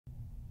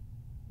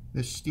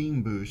this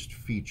steam boost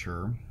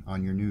feature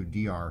on your new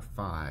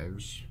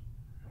DR5s,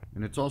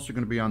 and it's also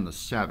going to be on the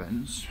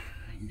 7s.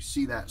 You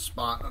see that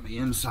spot on the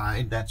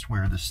inside, that's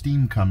where the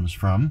steam comes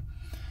from.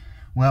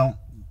 Well,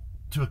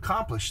 to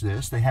accomplish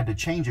this, they had to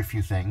change a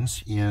few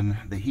things in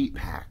the heat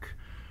pack.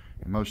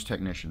 And most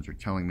technicians are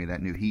telling me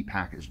that new heat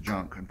pack is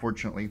junk.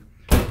 Unfortunately,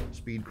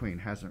 Speed Queen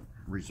hasn't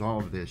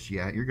resolved this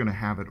yet. You're going to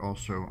have it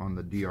also on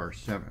the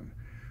DR7.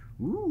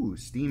 Ooh,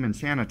 steam and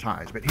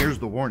sanitize. But here's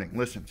the warning.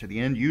 Listen, to the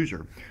end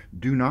user,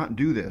 do not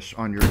do this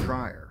on your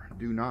dryer.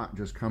 Do not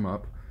just come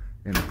up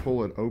and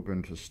pull it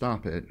open to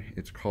stop it.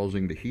 It's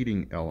causing the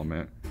heating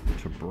element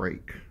to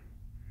break.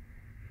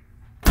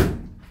 You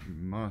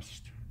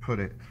must put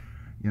it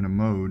in a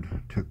mode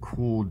to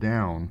cool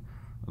down.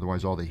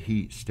 Otherwise, all the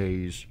heat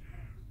stays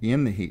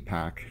in the heat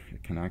pack.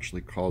 It can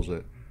actually cause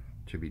it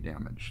to be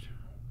damaged.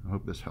 I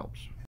hope this helps.